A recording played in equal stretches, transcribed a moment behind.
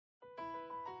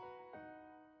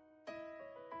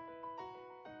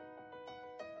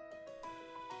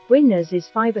Bwinners is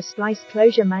fiber splice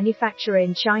closure manufacturer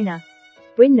in China.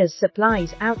 Bwinners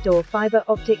supplies outdoor fiber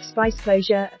optic splice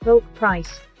closure at bulk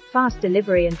price, fast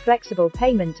delivery and flexible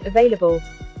payment available.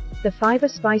 The fiber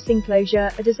splice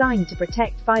enclosure are designed to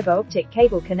protect fiber optic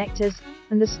cable connectors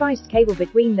and the spliced cable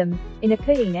between them in a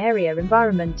clean area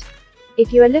environment.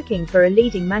 If you are looking for a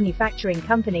leading manufacturing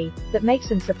company that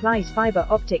makes and supplies fiber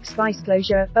optic splice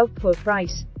closure at bulk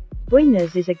price,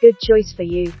 Bwinners is a good choice for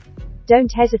you.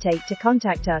 Don't hesitate to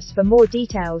contact us for more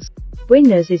details.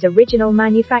 Bwinners is original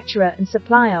manufacturer and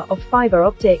supplier of fiber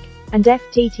optic and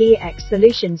FTTx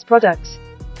solutions products.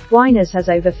 Bwinners has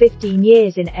over 15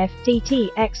 years in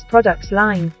FTTx products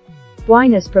line.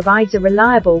 Bwinners provides a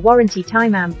reliable warranty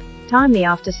timely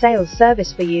after-sales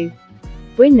service for you.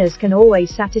 Bwinners can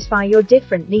always satisfy your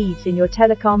different needs in your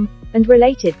telecom and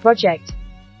related project.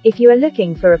 If you are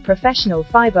looking for a professional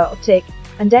fiber optic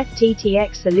and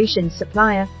FTTx solutions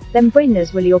supplier, then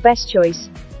Bwinners will be your best choice.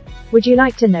 Would you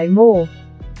like to know more?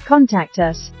 Contact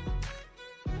us.